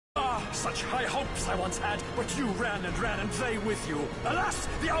Such high hopes I once had, but you ran and they with you. Alas,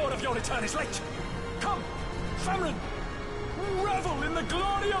 the hour of your return is late. Come, Famfrit, revel in the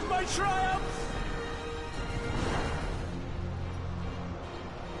glory of my triumph!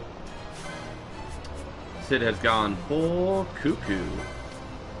 Sid has gone full cuckoo.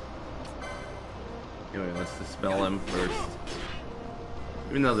 Anyway, let's dispel him first.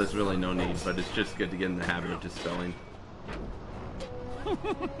 Even though there's really no need, but it's just good to get in the habit of dispelling.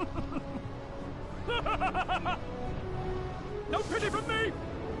 No pity from me!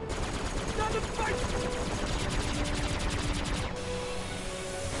 Stand and fight!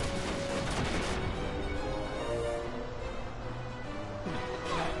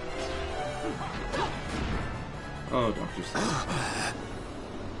 Oh, Dr. Sid.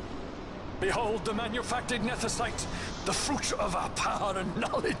 Behold the manufactured nethicite, the fruit of our power and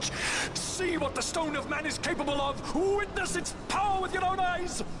knowledge. See what the stone of man is capable of. Witness its power with your own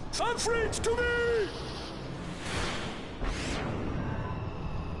eyes. Famfrit, to me!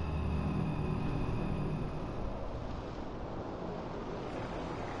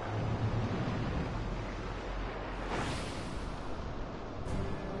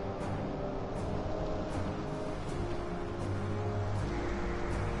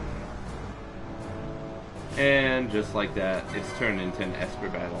 And just like that, it's turned into an esper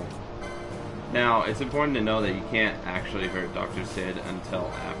battle. Now, it's important to know that you can't actually hurt Dr. Sid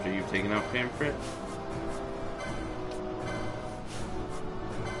until after you've taken out Famfrit.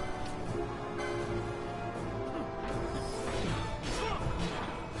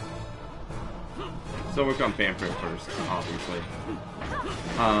 So work on Famfrit first, obviously.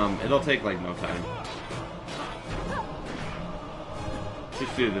 It'll take like no time.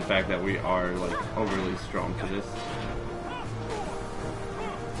 Just due to the fact that we are like overly strong for this.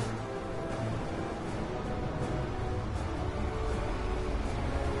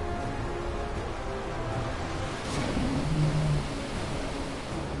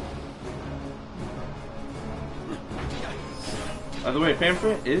 By the way,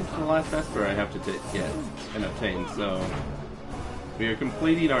 Famfrit is the last esper I have to get and obtain, so we are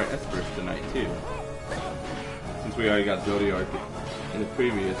completing our espers tonight too. Since we already got Zodiac in the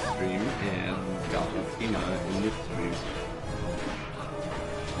previous stream and got Latina in this stream.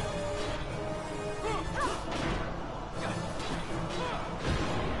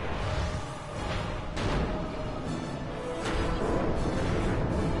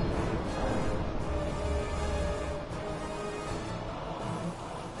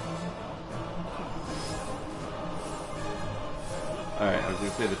 Alright, I was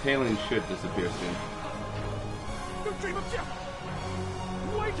gonna say the paling should disappear soon. You dream of death!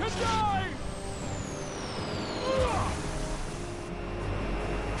 Wait and die!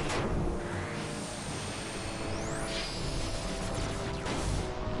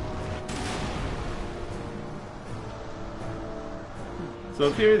 So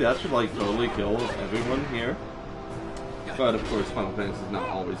in theory, that should like totally kill everyone here. But of course, Final Fantasy is not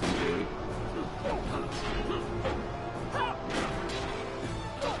always in theory.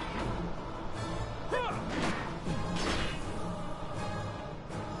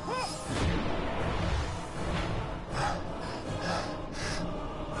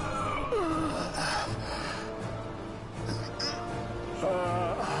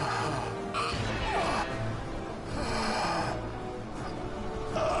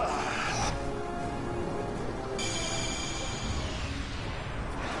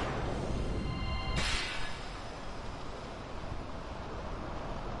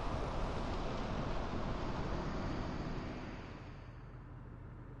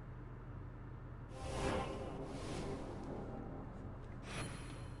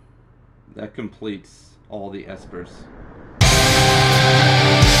 That completes all the espers.